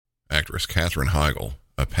actress Katherine Heigl,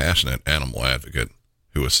 a passionate animal advocate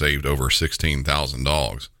who has saved over 16,000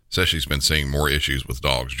 dogs, says she's been seeing more issues with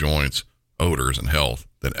dogs' joints, odors, and health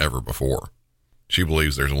than ever before. She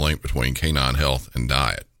believes there's a link between canine health and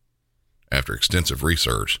diet. After extensive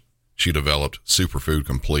research, she developed Superfood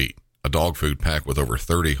Complete, a dog food packed with over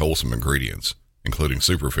 30 wholesome ingredients, including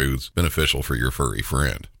superfoods beneficial for your furry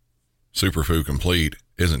friend. Superfood Complete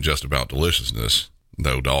isn't just about deliciousness,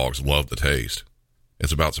 though dogs love the taste.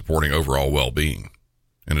 It's about supporting overall well-being.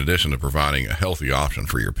 In addition to providing a healthy option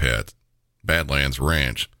for your pet, Badlands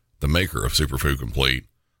Ranch, the maker of Superfood Complete,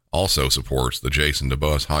 also supports the Jason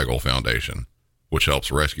DeBus Heigl Foundation, which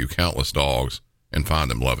helps rescue countless dogs and find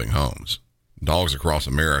them loving homes. Dogs across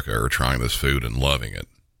America are trying this food and loving it.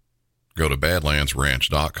 Go to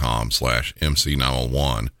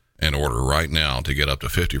badlandsranch.com/MC901 and order right now to get up to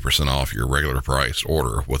 50% off your regular priced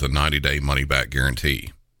order with a 90-day money-back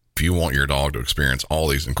guarantee. If you want your dog to experience all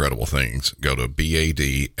these incredible things, go to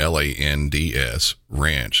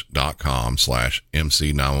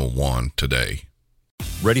badlandsranch.com/MC901 today.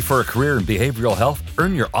 Ready for a career in behavioral health?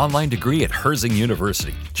 Earn your online degree at Herzing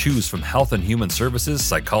University. Choose from health and human services,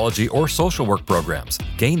 psychology, or social work programs.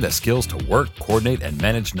 Gain the skills to work, coordinate, and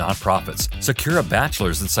manage nonprofits. Secure a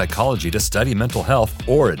bachelor's in psychology to study mental health,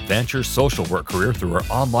 or advance your social work career through our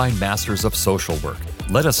online Masters of Social Work.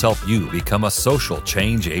 Let us help you become a social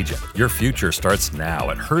change agent. Your future starts now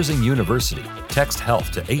at Herzing University. Text HEALTH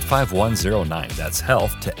to 85109. That's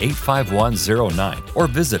HEALTH to 85109. Or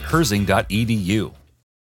visit herzing.edu.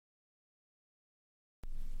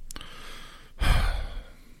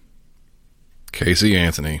 Casey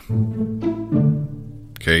Anthony.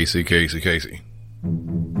 Casey.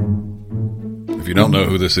 If you don't know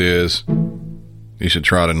who this is, you should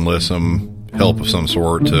try to enlist some help of some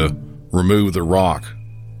sort to remove the rock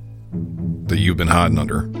that you've been hiding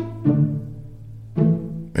under.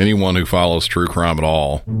 Anyone who follows true crime at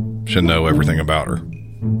all should know everything about her.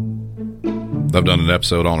 I've done an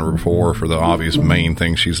episode on her before for the obvious main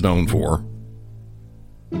thing she's known for.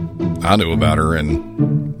 I knew about her,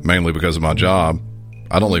 and mainly because of my job,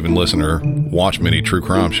 I don't even listen or watch many true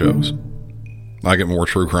crime shows. I get more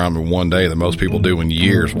true crime in one day than most people do in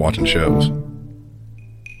years watching shows.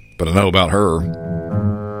 But I know about her.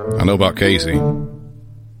 I know about Casey.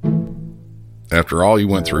 After all you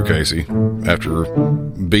went through, Casey, after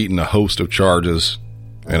beating a host of charges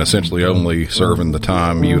and essentially only serving the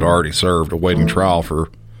time you'd already served awaiting trial for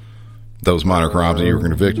those minor crimes that you were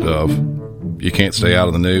convicted of, you can't stay out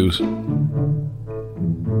of the news?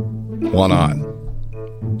 Why not?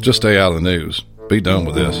 Just stay out of the news. Be done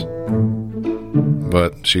with this.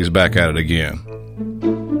 But she's back at it again.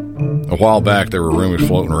 A while back, there were rumors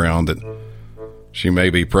floating around that she may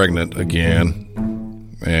be pregnant again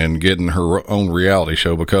and getting her own reality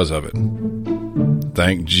show because of it.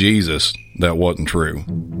 Thank Jesus that wasn't true.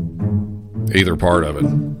 Either part of it.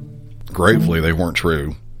 Gratefully, they weren't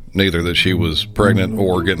true. Neither that she was pregnant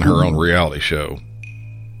or getting her own reality show.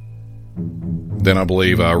 Then I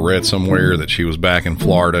believe I read somewhere that she was back in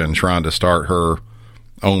Florida and trying to start her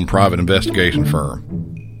own private investigation firm.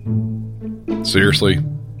 Seriously?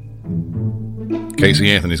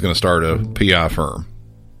 Casey Anthony's going to start a PI firm.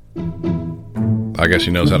 I guess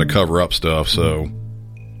she knows how to cover up stuff, so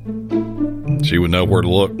she would know where to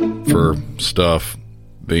look for stuff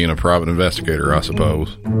being a private investigator, I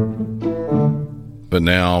suppose. But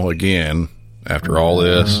now, again, after all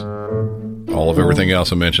this, all of everything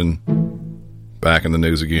else I mentioned, back in the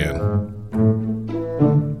news again.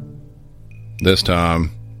 This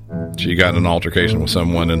time, she got in an altercation with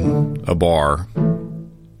someone in a bar.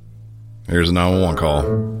 Here's a 911 call.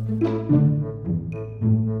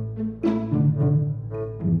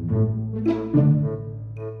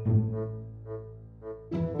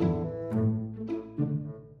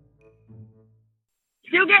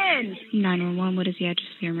 Dugan! 911, what is the address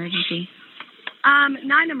for your emergency?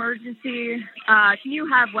 9 emergency. Can you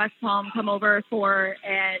have West Palm come over for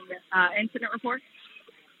an incident report?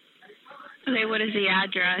 Okay, what is the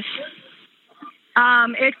address?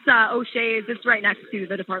 It's O'Shea's. It's right next to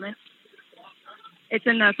the department. It's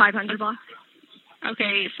in the 500 block.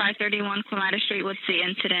 Okay, 531 Clematis Street. What's the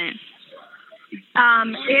incident?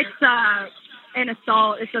 It's an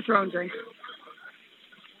assault. It's a thrown drink.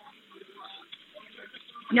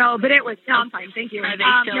 No, but it was. No, I'm fine. Thank you. Are they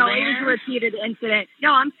still no, there? It was a repeated incident.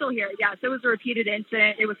 No, I'm still here. Yes, it was a repeated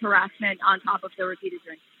incident. It was harassment on top of the repeated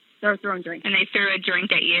drink. The thrown drink. And they threw a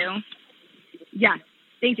drink at you? Yes.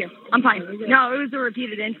 Thank you. I'm fine. No, it was a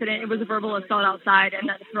repeated incident. It was a verbal assault outside and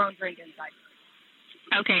then a thrown drink inside.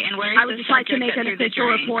 Okay, and where is I would the just like to subject make that an threw the official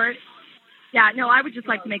drink? report. Yeah, no, I would just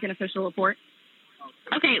like to make an official report.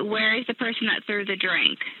 Okay, where is the person that threw the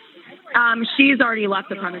drink? She's already left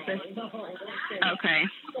the premises. Okay.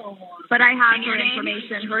 But I have And her your name?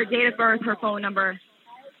 information, her date of birth, her phone number,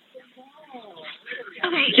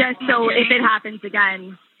 Okay. just so Your if it name? happens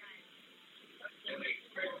again,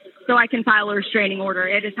 so I can file a restraining order.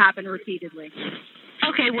 It has happened repeatedly.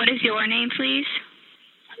 Okay, what is your name, please?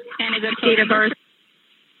 And a good phone Date of number. birth.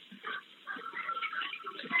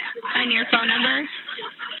 And your phone number?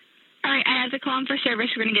 All right, I have to call in for service.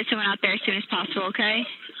 We're going to get someone out there as soon as possible, okay?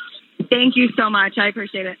 Thank you so much. I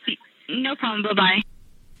appreciate it. No problem. Bye-bye.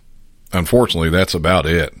 Unfortunately, that's about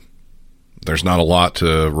it. There's not a lot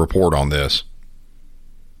to report on this.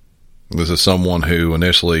 This is someone who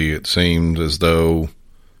initially it seemed as though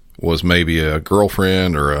was maybe a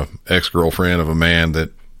girlfriend or a ex-girlfriend of a man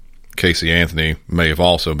that Casey Anthony may have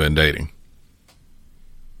also been dating.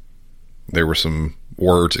 There were some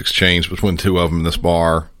words exchanged between two of them in this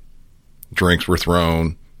bar. Drinks were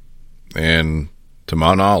thrown. And to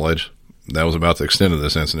my knowledge, that was about the extent of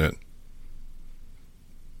this incident.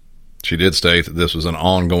 She did state that this was an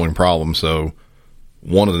ongoing problem, so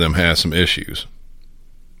one of them has some issues.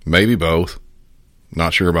 Maybe both.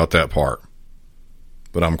 Not sure about that part.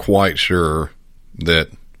 But I'm quite sure that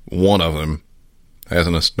one of them has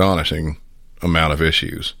an astonishing amount of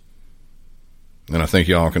issues. And I think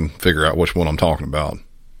y'all can figure out which one I'm talking about.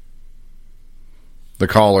 The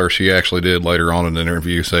caller, she actually did later on in the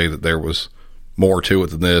interview say that there was more to it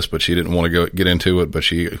than this, but she didn't want to get into it, but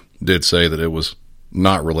she did say that it was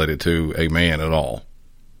not related to a man at all.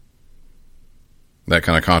 That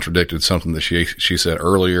kind of contradicted something that she said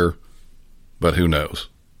earlier, but who knows?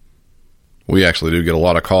 We actually do get a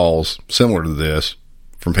lot of calls similar to this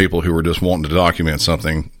from people who are just wanting to document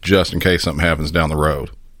something just in case something happens down the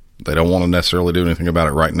road. They don't want to necessarily do anything about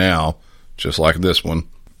it right now, just like this one.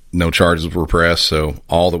 No charges were pressed, so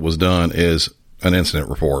all that was done is an incident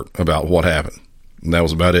report about what happened. And that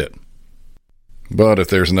was about it. But if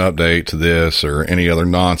there's an update to this or any other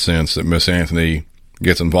nonsense that Miss Anthony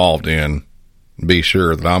gets involved in, be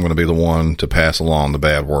sure that I'm going to be the one to pass along the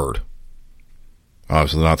bad word.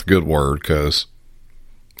 Obviously not the good word, because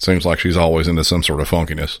it seems like she's always into some sort of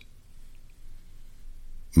funkiness.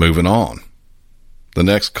 Moving on. The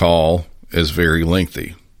next call is very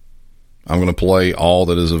lengthy. I'm going to play all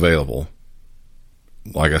that is available.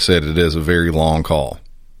 Like I said, it is a very long call.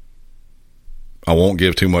 I won't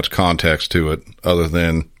give too much context to it other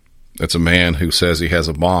than it's a man who says he has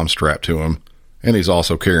a bomb strapped to him and he's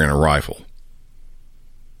also carrying a rifle.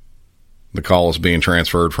 The call is being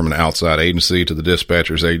transferred from an outside agency to the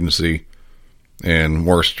dispatcher's agency in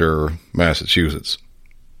Worcester, Massachusetts.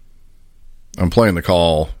 I'm playing the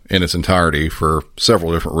call in its entirety for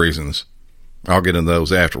several different reasons. I'll get into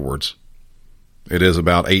those afterwards. It is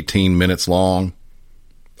about 18 minutes long.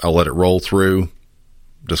 I'll let it roll through,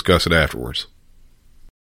 discuss it afterwards.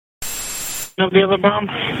 Of the other bomb?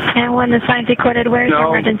 And when the sign's recorded, where's the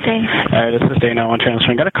emergency? This is Dana. I'm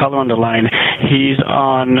transferring. Got a caller on the line. He's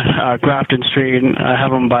on Grafton Street. I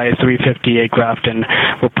have him by 358 Grafton.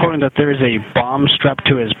 Reporting that there is a bomb strapped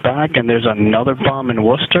to his back, and there's another bomb in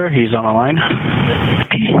Worcester. He's on the line.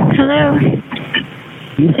 Hello?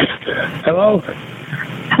 Hello?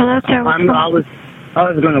 Hello, sir. I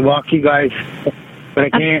was going to walk you guys, but I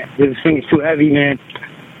can't. This thing is too heavy, man.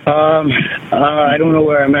 I don't know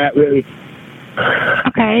where I'm at, really.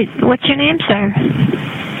 Okay. What's your name, sir?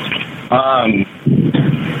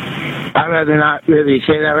 I'd rather not really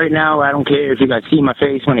say that right now. I don't care if you guys see my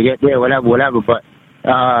face when I get there, whatever, but,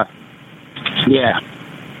 yeah.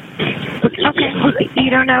 Okay. You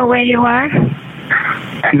don't know where you are?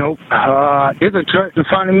 Nope. There's a church in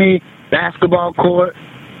front of me, basketball court.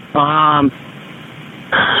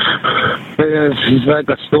 There's like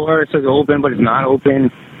a store. It says open, but it's not open.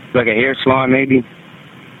 It's like a hair salon, maybe.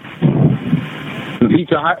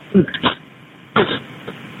 Pizza Hut.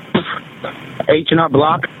 H&R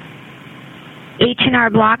Block. H&R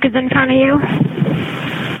Block is in front of you?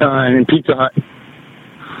 And then Pizza Hut.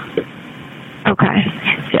 Okay.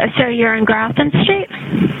 So you're on Grafton Street?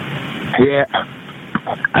 Yeah.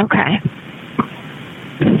 Okay.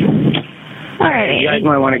 All right. You guys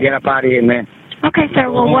might want to get up out of here, man. Okay,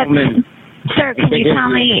 sir. Well, sir, can you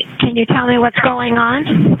tell me what's going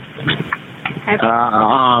on? I'd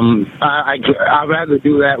rather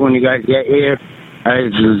do that when you guys get here.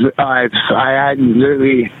 I had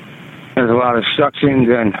literally, there's a lot of instructions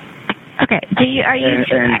and. Okay.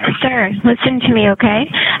 Sir, listen to me, okay?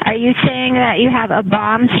 Are you saying that you have a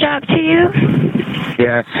bomb strapped to you?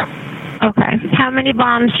 Yes. Okay. How many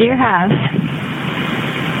bombs do you have?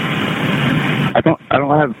 I don't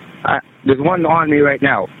have. There's one on me right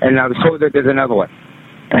now, and I was told that there's another one.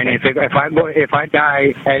 And if I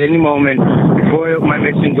die at any moment, before my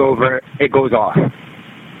mission's over, it goes off.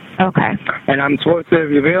 Okay. And I'm supposed to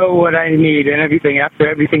reveal what I need and everything after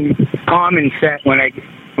everything's calm and set when I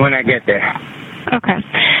get there. Okay.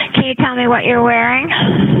 Can you tell me what you're wearing?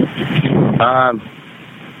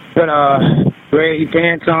 Got gray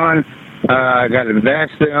pants on. I got a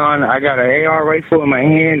vest on. I got an AR rifle in my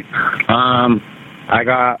hand. I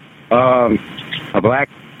got a black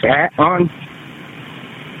hat on.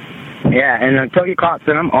 Yeah, and I tell you cops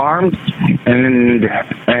that I'm armed,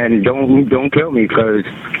 and don't kill me because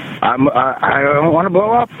I don't want to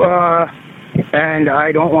blow up, and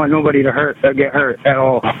I don't want nobody to get hurt at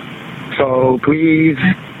all. So please,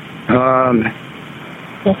 I'm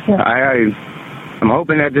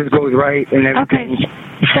hoping that this goes right and everything. Okay.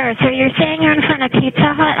 Sir, so you're saying you're in front of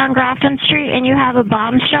Pizza Hut on Grafton Street and you have a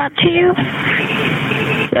bomb strapped to you?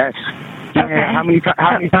 Yes. Okay. Yeah, how many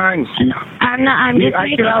times? I'm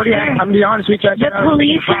be honest with you. The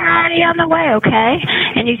police are already on the way, okay?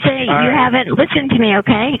 And you say you haven't, listen to me,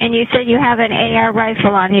 okay? And you said you have an AR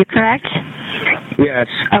rifle on you, correct? Yes.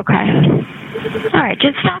 Okay. All right,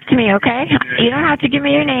 just talk to me, okay? You don't have to give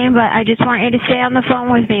me your name, but I just want you to stay on the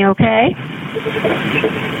phone with me, okay?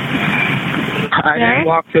 I didn't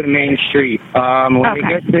walk to the main street. When we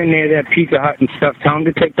get in near that Pizza Hut and stuff, tell them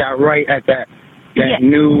to take that right at that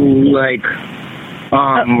new,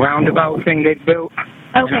 roundabout thing they built.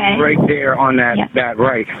 Okay. And I'm right there on that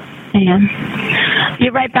right. Yeah.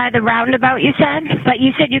 You're right by the roundabout, you said? But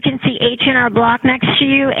you said you can see H&R Block next to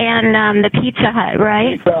you and the Pizza Hut,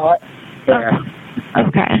 right? Pizza Hut. Yeah.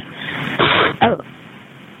 Okay. Oh.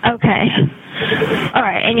 Okay. All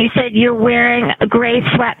right. And you said you're wearing gray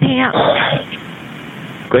sweatpants?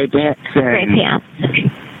 Gray pants. Gray pants.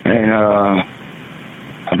 And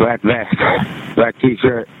a black vest, black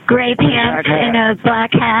T-shirt. Gray pants and a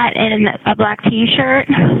black hat and a black T-shirt?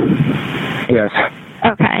 Yes.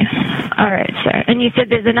 Okay. All right, sir. And you said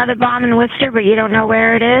there's another bomb in Worcester, but you don't know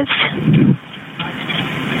where it is?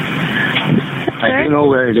 I do know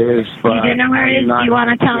where it is, but you do know where it is? Do you want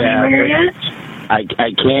to tell me where it is? I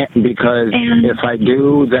can't because if I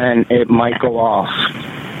do, then it might go off.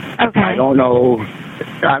 Okay. I don't know.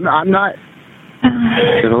 I'm not.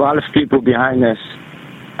 There's a lot of people behind this.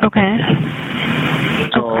 Okay.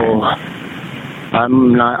 So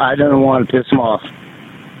I'm not. I don't want to piss them off.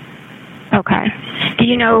 Okay. Do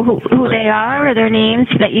you know who they are or their names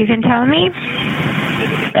that you can tell me?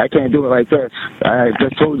 I can't do it like this. I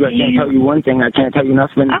just told you I can't tell you one thing. I can't tell you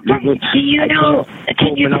nothing. Okay. Do you know?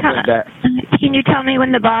 Can you tell me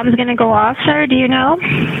when the bomb's going to go off, sir? Do you know?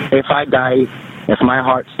 If I die, if my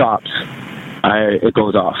heart stops, it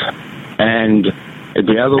goes off. And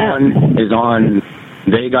the other one is on.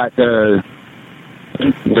 They got the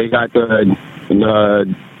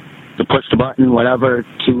push the button, whatever,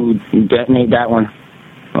 to detonate that one.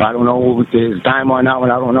 I don't know if there's time on that one.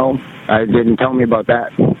 I don't know. I didn't tell me about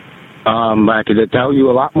that. But I could tell you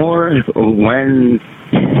a lot more when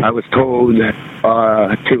I was told to.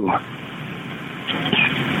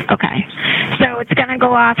 Okay. So it's going to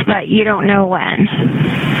go off, but you don't know when.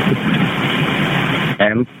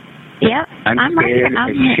 Yep. I'm scared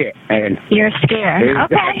as shit. And you're scared.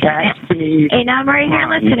 Okay. And I'm right here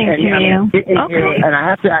listening to you. Okay. And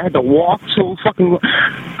I had to walk so fucking.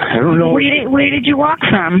 I don't know. Where did you walk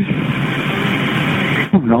from? I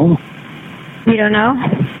don't know. You don't know?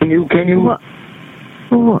 Can you?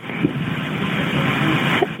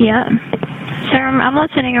 Yeah. Sir, I'm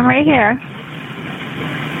listening. I'm right here.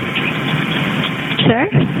 Sir?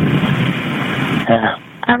 Yeah.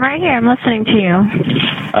 I'm right here. I'm listening to you.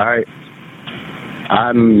 All right.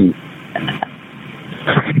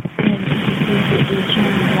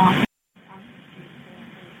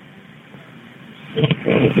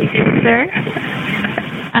 Sir?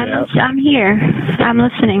 I'm here. I'm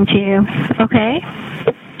listening to you. Okay?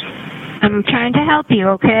 I'm trying to help you,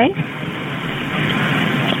 okay?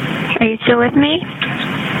 Are you still with me?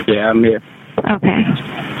 Yeah, I'm here. Okay.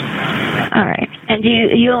 All right. And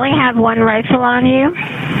you only have one rifle on you?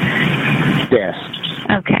 Yes.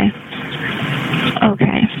 Okay.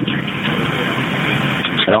 Okay.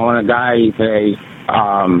 I don't want to die.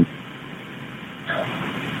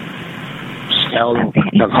 Tell them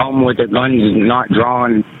to come with the guns not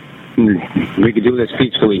drawn. We could do this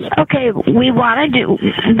peacefully. Okay, we want to do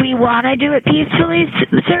it peacefully,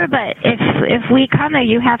 sir. But if we come there,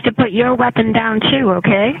 you have to put your weapon down too.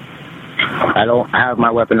 Okay. I don't have my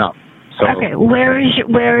weapon up. So okay, where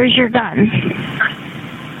is your gun?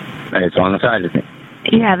 It's on the side of me.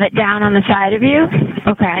 You have it down on the side of you?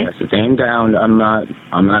 Okay. Yes, it's aimed down. I'm not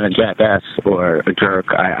a jackass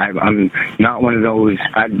I I'm not one of those.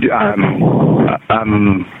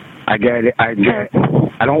 I I get it.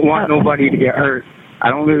 I don't want nobody to get hurt. I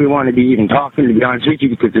don't really want to be even talking, to be honest with you,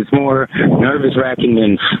 because it's more nervous wracking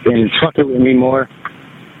than fucking with me more.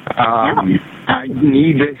 I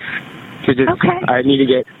need this to just. Okay. I need to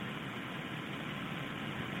get.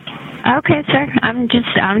 Okay, sir. I'm just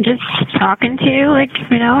talking to you like,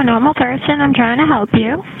 you know, a normal person. I'm trying to help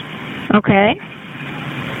you. Okay.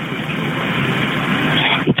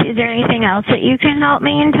 Is there anything else that you can help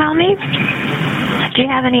me and tell me? Do you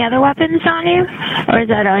have any other weapons on you, or is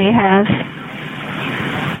that all you have?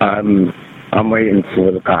 I'm waiting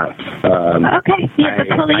for the cops. Okay. Yeah, the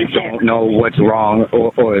police. I don't know what's wrong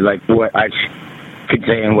or like what I could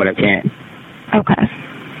say and what I can't. Okay.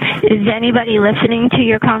 Is anybody listening to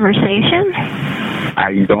your conversation?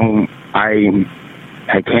 I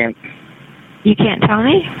can't. You can't tell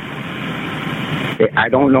me? I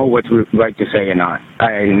don't know what's right to say or not.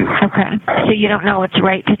 Okay. So you don't know what's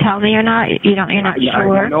right to tell me or not? You're not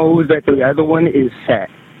sure? I know that the other one is set.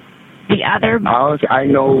 The other? I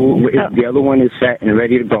know the other one is set and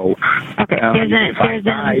ready to go. Okay.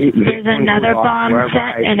 There's another bomb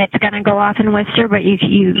set, and it's going to go off in Worcester, but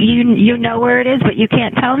you know where it is, but you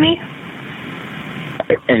can't tell me?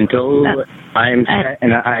 Until I'm set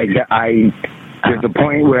and I there's a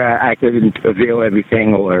point where I could reveal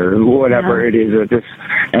everything or whatever it is, or this,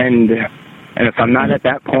 and if I'm not at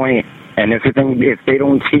that point, and if they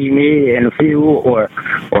don't see me in a few or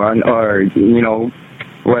you know,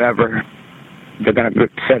 whatever, they're gonna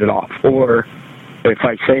set it off. Or if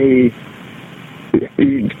I say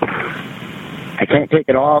I can't take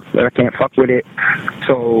it off, or I can't fuck with it,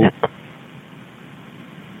 so.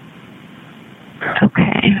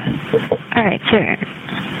 Okay. All right, sir.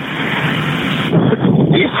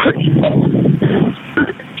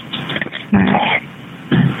 Alright.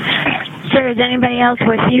 Sir, is anybody else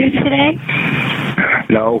with you today?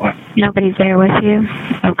 No. Nobody's there with you?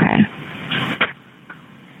 Okay.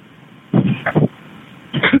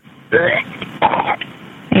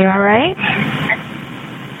 Are you alright?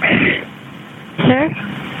 Sir?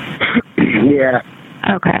 Yeah.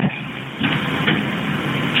 Okay.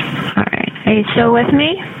 Alright. Are you still with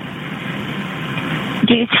me?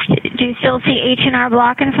 Do you still see H&R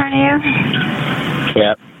Block in front of you?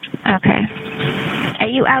 Yep. Okay. Are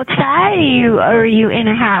you outside or are you in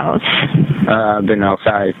a house? I've been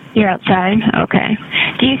outside. You're outside? Okay.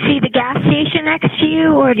 Do you see the gas station next to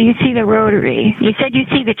you or do you see the Rotary? You said you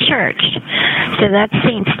see the church. So that's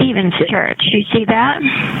St. Stephen's Church. You see that?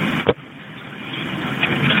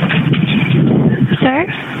 Sir?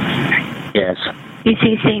 Yes. You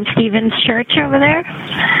see St. Stephen's Church over there?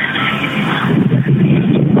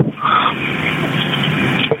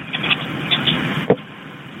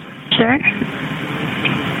 Sir?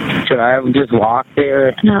 Should I just walk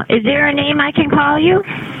there? No. Is there a name I can call you?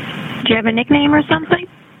 Do you have a nickname or something?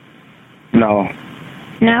 No.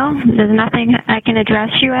 No? There's nothing I can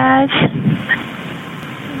address you as?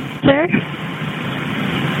 Sir?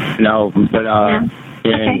 No, but No.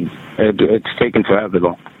 Okay. It's taken forever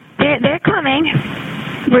though. They're coming.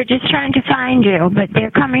 We're just trying to find you, but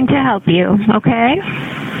they're coming to help you, okay?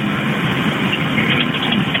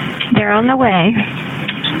 They're on the way.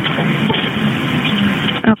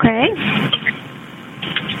 Okay?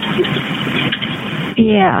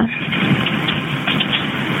 Yeah.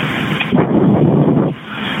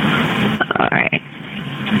 All right.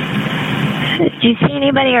 Do you see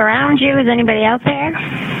anybody around you? Is anybody out there?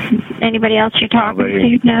 Anybody else you're talking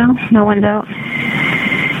to? No? No one's out?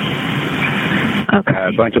 Okay.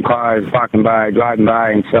 A bunch of cars walking by, driving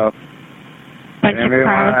by and stuff. Bunch of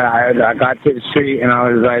cars. I got to the street and I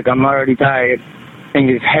was like, I'm already tired. And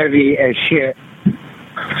it's heavy as shit.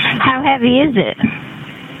 How heavy is it?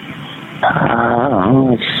 I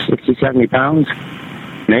don't know, 60, 70 pounds.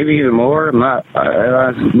 Maybe even more.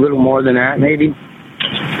 A little more than that, maybe.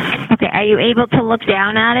 Okay, are you able to look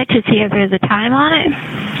down at it to see if there's a time on it?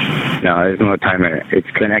 No, there's no time in it.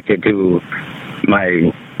 It's connected to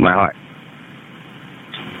my heart.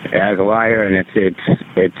 It has a wire and it's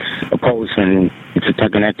a pulse and it's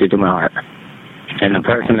connected to my heart. And the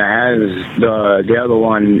person that has the other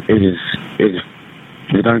one is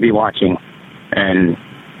going to be watching. And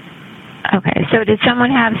okay, so did someone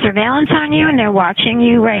have surveillance on you and they're watching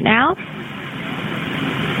you right now?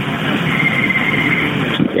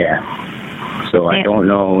 yeah. So I don't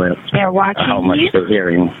know they're watching how much they're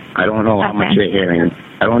hearing. I don't know how much they're hearing.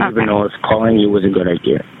 I don't even know if calling you was a good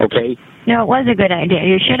idea. Okay? No, it was a good idea.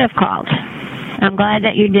 You should have called. I'm glad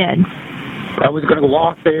that you did. I was going to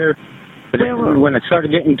walk there, but then when I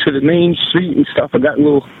started getting to the main street and stuff, I got a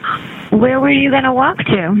little... Where were you going to walk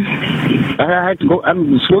to? I had to go...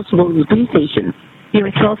 I'm supposed to go to the police station. You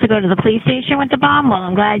were supposed to go to the police station with the bomb? Well,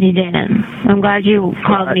 I'm glad you didn't. I'm glad you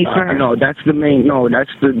called me first. No, that's the main. No, that's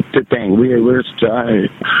the thing. We're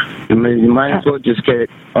you might as well just get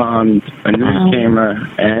a news camera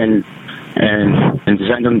and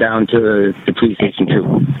send them down to the police station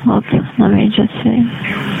too. Okay, let me just see.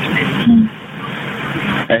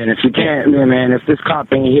 And if you can't, man, if this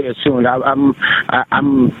cop ain't here soon, I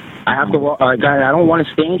have to. I don't want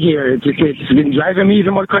to stand here. It's been driving me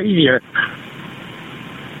even more crazier.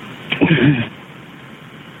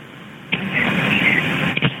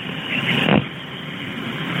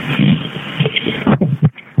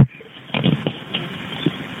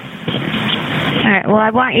 All right, well, I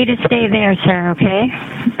want you to stay there, sir, okay?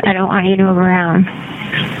 I don't want you to move around.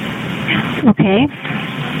 Okay?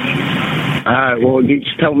 All right, well, you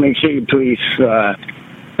just make sure you please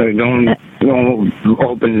don't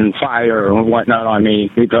open fire or whatnot on me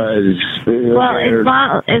because...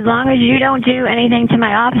 well, as long as you don't do anything to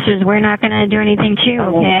my officers, we're not going to do anything to you,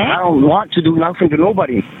 okay? I don't want to do nothing to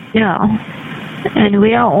nobody. No. And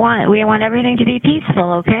we want everything to be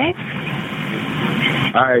peaceful, okay?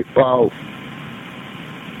 All right, well...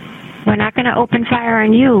 we're not going to open fire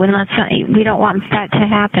on you unless we don't want that to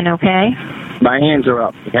happen, okay? My hands are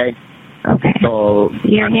up, okay? Okay. So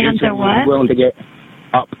your hands are what? Willing to get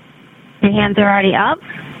up. Your hands are already up?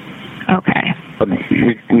 Okay.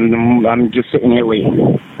 I'm just sitting here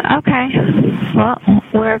waiting. Okay. Well,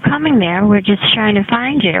 we're coming there. We're just trying to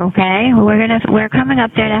find you, okay? We're coming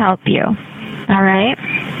up there to help you. All right?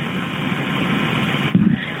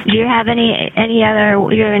 Do you have any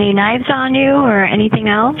knives on you or anything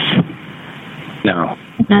else? No.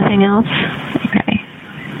 Nothing else? Okay.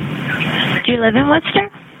 Do you live in Worcester?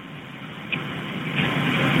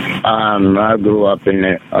 I grew up in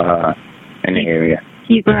the area.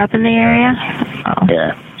 You grew up in the area? Oh.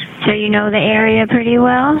 Yeah. So you know the area pretty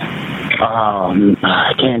well?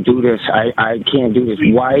 I can't do this. I can't do this.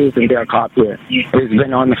 Why isn't there a cop here? He's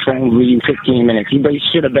been on the phone with you 15 minutes. They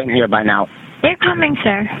should have been here by now. They're coming,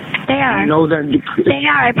 sir. They are. You know they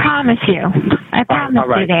are. I promise you. I promise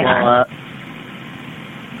you they are.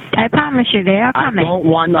 I promise you they are coming. I don't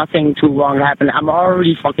want nothing too wrong to happen. I'm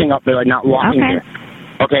already fucking up there, not walking here.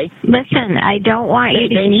 Okay? Listen, I don't want you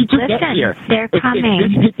to... They need to get here. They're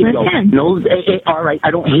coming. Listen. No, all right,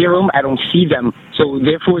 I don't hear them. I don't see them. So,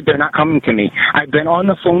 therefore, they're not coming to me. I've been on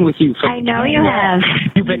the phone with you. I know you have.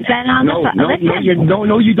 You've been on the phone.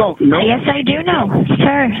 No, you don't. No. Yes, I do know.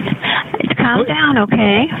 Sir, calm down,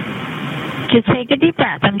 okay? Just take a deep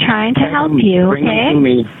breath. I'm trying to help you, okay? Bring them to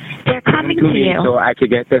me. They're coming to you. So I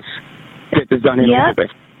could get this done in a little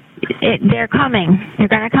bit. They're coming. They're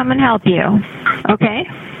going to come and help you. Okay?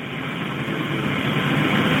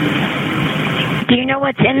 Do you know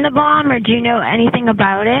what's in the bomb, or do you know anything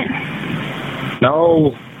about it?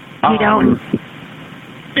 No. You don't?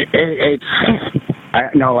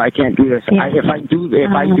 No, I can't do this. Yeah. If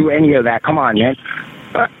I do any of that, come on, man.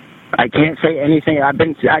 I can't say anything. I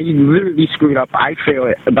literally screwed up. I failed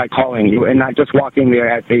it by calling you and not just walking there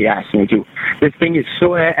as they asked me to. This thing is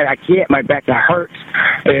so, and I can't. My back hurts.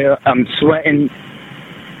 I'm sweating.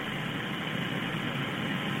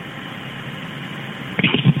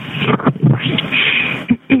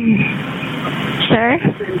 Sir?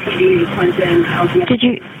 Did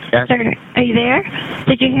you? Yes. Sir, are you there?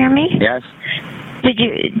 Did you hear me? Yes.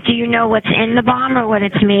 Do you know what's in the bomb or what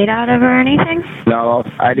it's made out of or anything? No,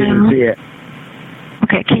 I didn't see it.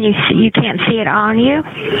 Okay, can you see? You can't see it on you?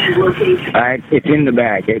 It's in the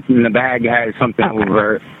bag. It's in the bag. Has something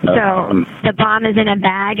over. So the bomb is in a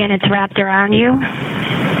bag and it's wrapped around you?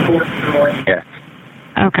 Yes.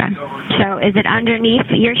 Okay. So is it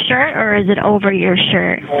underneath your shirt or is it over your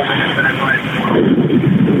shirt?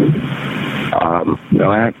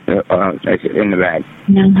 No, it's in the bag.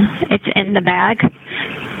 No, it's in the bag.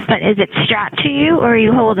 But is it strapped to you or are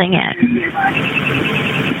you holding it?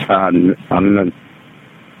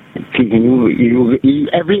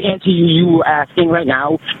 Every answer you were asking right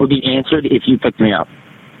now will be answered if you picked me up.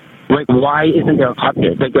 Like, why isn't there a cop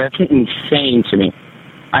there? Like, that's insane to me.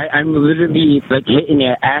 I'm literally, like, hitting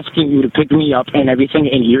there, asking you to pick me up and everything,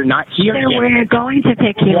 and you're not here yet. We're going to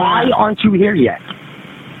pick you up. Why aren't you here yet?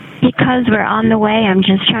 Because we're on the way. I'm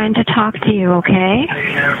just trying to talk to you, okay?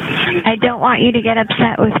 I don't want you to get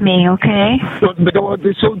upset with me, okay?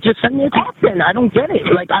 So just send me a cop then. I don't get it.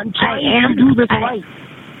 Like, I'm trying to do this right.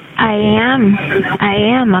 I am.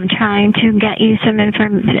 I'm trying to get you some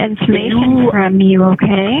information from you,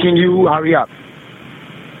 okay? Can you hurry up?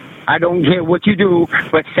 I don't care what you do,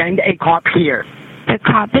 but send a cop here. The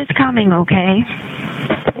cop is coming, okay?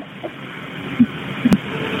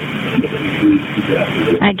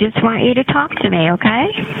 I just want you to talk to me, okay?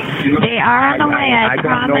 They are on the way, I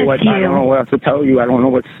promise you. I don't know what else to tell you. I don't know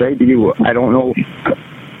what to say to you. I don't know.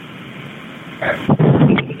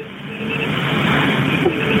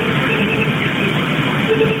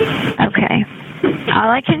 Okay. All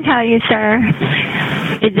I can tell you, sir,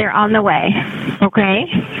 is they're on the way, okay?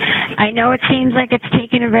 I know it seems like it's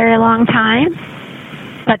taken a very long time,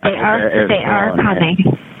 but they are coming.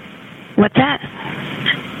 What's that?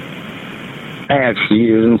 I have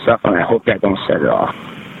seizures and stuff, and I hope that don't set it off.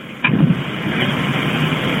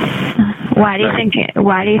 Why do you think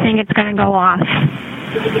it's going to go off?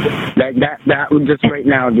 That would just right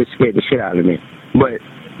now just scared the shit out of me. But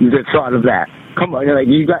the thought of that, come on, like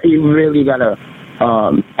you really gotta,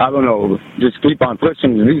 I don't know, just keep on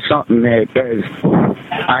pushing to do something, man, because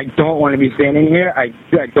I don't want to be standing here. I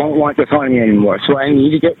don't want this on me anymore. So I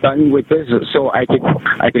need to get done with this, so I could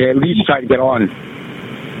at least try to get on.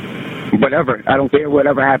 Whatever, I don't care.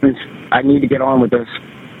 Whatever happens, I need to get on with this.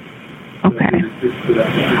 Okay.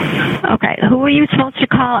 Okay. Who are you supposed to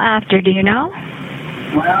call after? Do you know?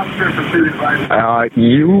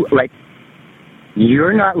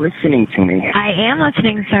 You're not listening to me. I am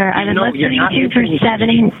listening, sir. I've been listening to you for 17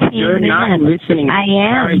 minutes. You're not listening. I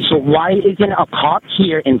am. All right, so why isn't a cop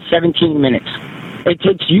here in 17 minutes? It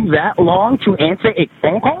takes you that long to answer a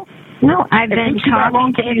phone call? No, I've been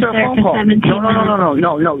talking to you, sir, for 17 minutes.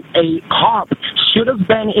 No. A cop should have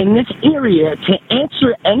been in this area to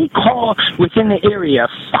answer any call within the area.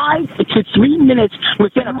 5 to 3 minutes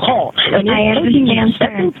within a call. And I understand,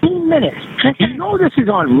 sir. 17 minutes. You know this is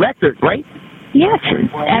on record, right? Yes.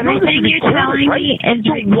 Everything you're telling me is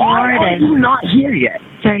recorded. Why are you not here yet?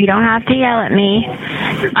 Sir, you don't have to yell at me.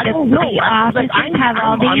 I don't know. The officers have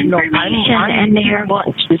all the information, and they're...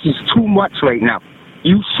 This is too much right now.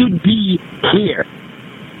 You should be here.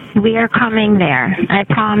 We are coming there. I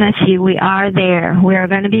promise you, we are there. We are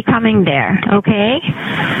going to be coming there, okay?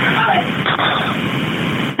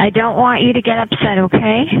 I don't want you to get upset,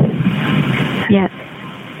 okay? Yes.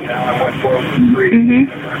 Mm-hmm.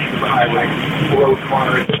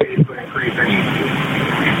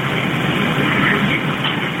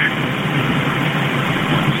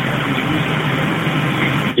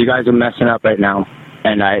 You guys are messing up right now,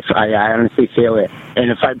 and I honestly feel it. And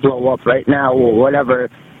if I blow up right now or whatever,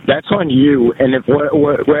 that's on you. And if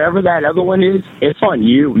wherever that other one is, it's on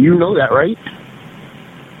you. You know that, right?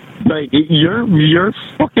 Like, you're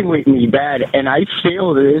fucking with me bad, and I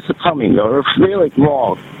feel that it's coming, or I feel it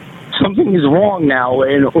wrong. Something is wrong now,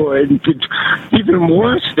 or even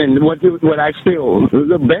worse than what I feel,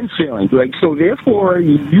 been feeling. Like, so therefore,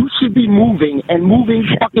 you should be moving, and moving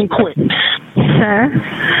fucking quick. Sir,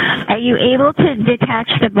 are you able to detach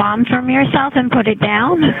the bomb from yourself and put it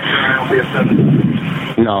down?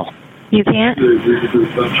 No. You can't?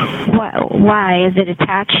 Why? Is it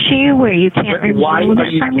attached to you where you can't remove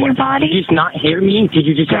it from your body? Did you just not hear me? Did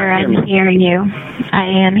you just Sir, not hear me? I'm hearing you. I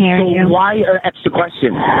am hearing you. So why that's the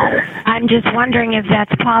question? I'm just wondering if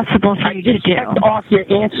that's possible for you to do. I just checked off your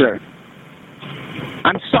answer.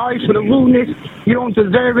 I'm sorry for the rudeness. You don't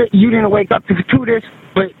deserve it. You didn't wake up to this,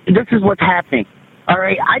 but this is what's happening. All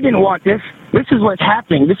right? I didn't want this. This is what's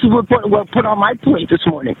happening. This is what put on my plate this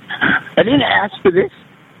morning. I didn't ask for this.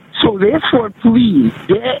 So therefore, please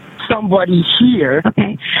get somebody here.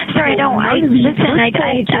 Okay, sir. I don't want you to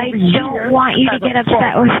get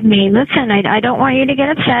upset with me. Listen, I don't want you to get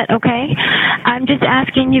upset. Okay, I'm just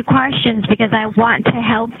asking you questions because I want to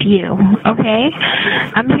help you. Okay,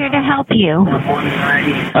 I'm here to help you.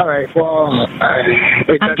 All right. Well,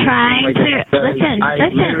 I'm trying to listen.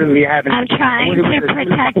 I'm trying to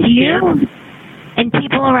protect you and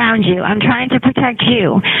people around you. I'm trying to protect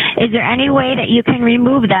you. Is there any way that you can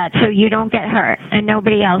remove that so you don't get hurt and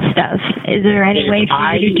nobody else does? Is there any way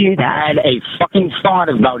for you to do that? I had a fucking thought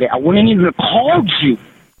about it. I wouldn't even have called you.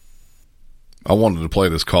 I wanted to play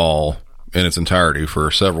this call in its entirety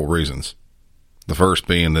for several reasons. The first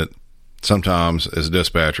being that sometimes as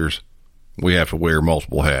dispatchers, we have to wear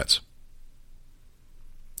multiple hats.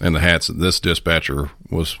 And the hats that this dispatcher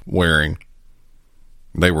was wearing,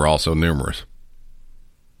 they were also numerous.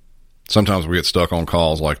 Sometimes we get stuck on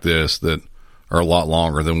calls like this that are a lot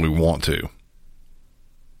longer than we want to.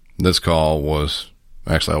 This call was,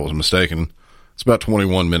 actually I was mistaken, it's about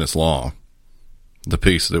 21 minutes long. The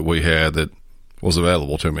piece that we had that was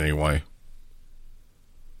available to me anyway.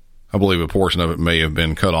 I believe a portion of it may have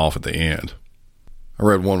been cut off at the end. I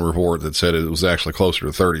read one report that said it was actually closer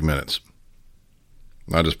to 30 minutes.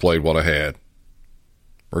 I just played what I had.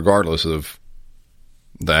 Regardless of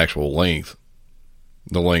the actual length,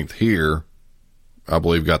 the length here, I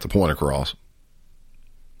believe, got the point across.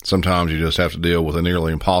 Sometimes you just have to deal with a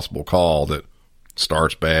nearly impossible call that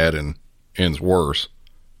starts bad and ends worse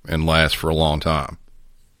and lasts for a long time.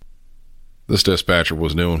 This dispatcher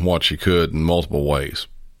was doing what she could in multiple ways,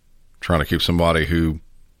 trying to keep somebody who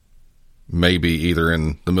may be either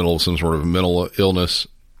in the middle of some sort of mental illness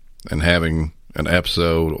and having an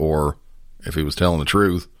episode, or if he was telling the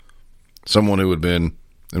truth, someone who had been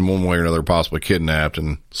in one way or another possibly kidnapped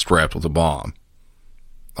and strapped with a bomb,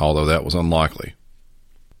 although that was unlikely.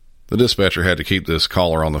 The dispatcher had to keep this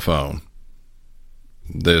caller on the phone.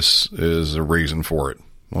 This is a reason for it.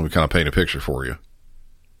 Let me kind of paint a picture for you.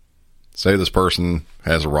 Say this person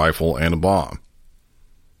has a rifle and a bomb.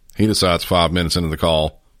 He decides 5 minutes into the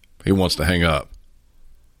call he wants to hang up.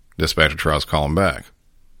 Dispatcher tries to call him back.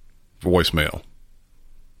 Voicemail.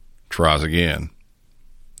 Tries again.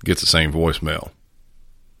 Gets the same voicemail.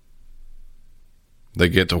 They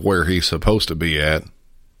get to where he's supposed to be at,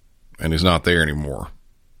 and he's not there anymore.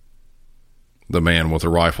 The man with a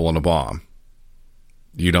rifle and a bomb.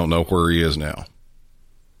 You don't know where he is now.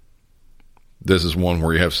 This is one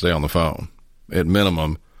where you have to stay on the phone, at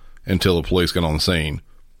minimum, until the police get on the scene,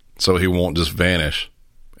 so he won't just vanish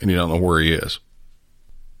and you don't know where he is.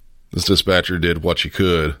 This dispatcher did what she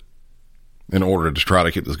could in order to try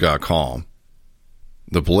to keep this guy calm.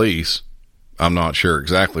 The police, I'm not sure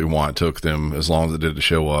exactly why it took them as long as it did to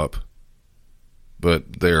show up,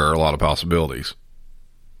 but there are a lot of possibilities.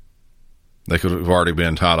 They could have already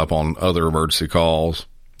been tied up on other emergency calls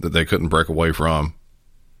that they couldn't break away from.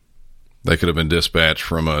 They could have been dispatched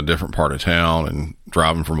from a different part of town and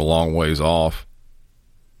driving from a long ways off.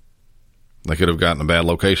 They could have gotten a bad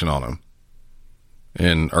location on them.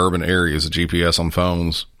 In urban areas, the GPS on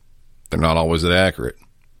phones, they're not always that accurate.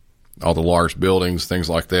 All the large buildings, things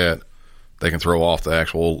like that, they can throw off the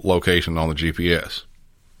actual location on the GPS.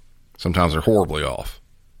 Sometimes they're horribly off.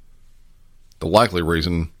 The likely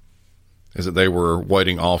reason is that they were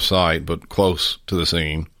waiting off-site but close to the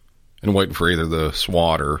scene and waiting for either the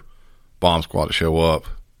SWAT or bomb squad to show up.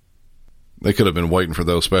 They could have been waiting for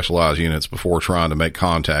those specialized units before trying to make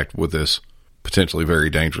contact with this potentially very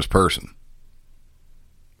dangerous person.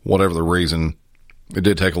 Whatever the reason, it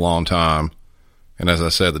did take a long time, and as I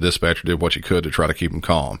said, the dispatcher did what she could to try to keep him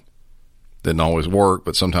calm. Didn't always work,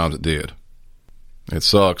 but sometimes it did. It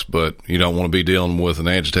sucks, but you don't want to be dealing with an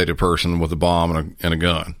agitated person with a bomb and a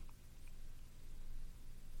gun.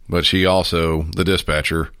 But she also, the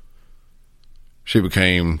dispatcher, she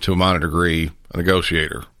became, to a minor degree, a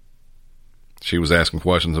negotiator. She was asking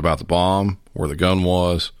questions about the bomb, where the gun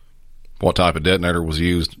was, what type of detonator was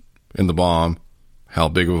used in the bomb, how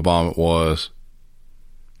big of a bomb it was,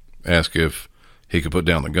 asked if he could put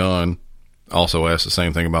down the gun, also asked the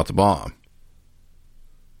same thing about the bomb.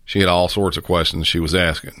 She had all sorts of questions she was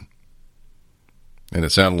asking. And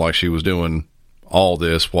it sounded like she was doing all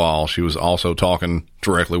this while she was also talking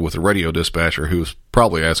directly with the radio dispatcher who was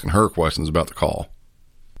probably asking her questions about the call.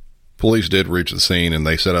 Police did reach the scene and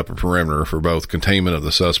they set up a perimeter for both containment of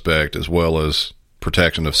the suspect as well as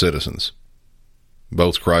protection of citizens.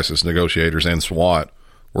 Both crisis negotiators and SWAT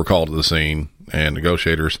were called to the scene, and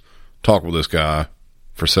negotiators talked with this guy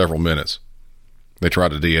for several minutes. They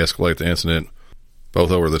tried to de-escalate the incident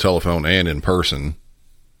both over the telephone and in person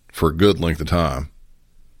for a good length of time.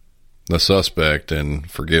 The suspect, and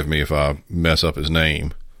forgive me if I mess up his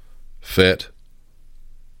name, Fet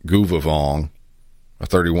Guvavong, a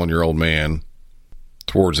 31-year-old man,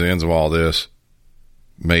 towards the ends of all this,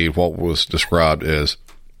 made what was described as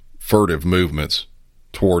furtive movements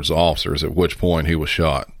towards the officers, at which point he was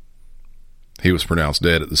shot. He was pronounced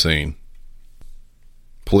dead at the scene.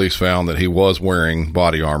 Police found that he was wearing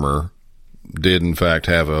body armor, did in fact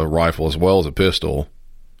have a rifle as well as a pistol,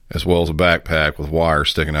 as well as a backpack with wires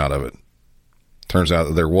sticking out of it. Turns out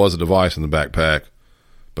that there was a device in the backpack,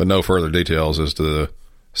 but no further details as to the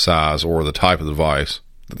size or the type of device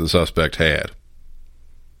that the suspect had.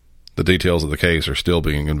 The details of the case are still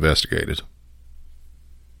being investigated.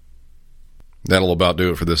 That'll about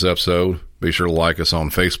do it for this episode. Be sure to like us on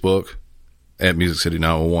Facebook at Music City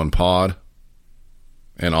 911 Pod,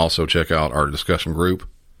 and also check out our discussion group,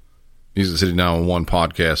 Music City 911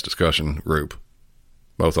 Podcast Discussion Group,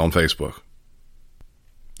 both on Facebook.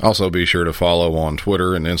 Also be sure to follow on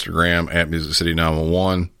Twitter and Instagram at Music City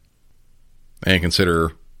 911, and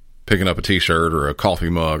consider picking up a t-shirt or a coffee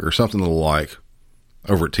mug or something of the like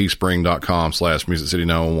over at teespring.com/Music City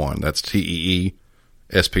 911. That's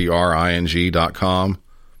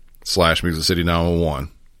TEESPRING.com/Music City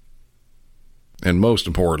 911. And most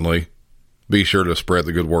importantly, be sure to spread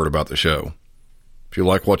the good word about the show. If you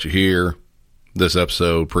like what you hear, this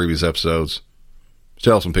episode, previous episodes,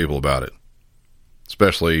 tell some people about it.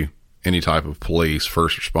 Especially any type of police,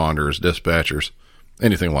 first responders, dispatchers,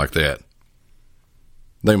 anything like that.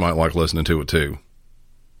 They might like listening to it too.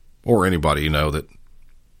 Or anybody you know that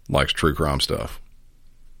likes true crime stuff.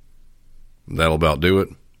 That'll about do it.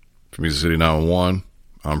 From Music City 911,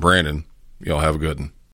 I'm Brandon. Y'all have a good one.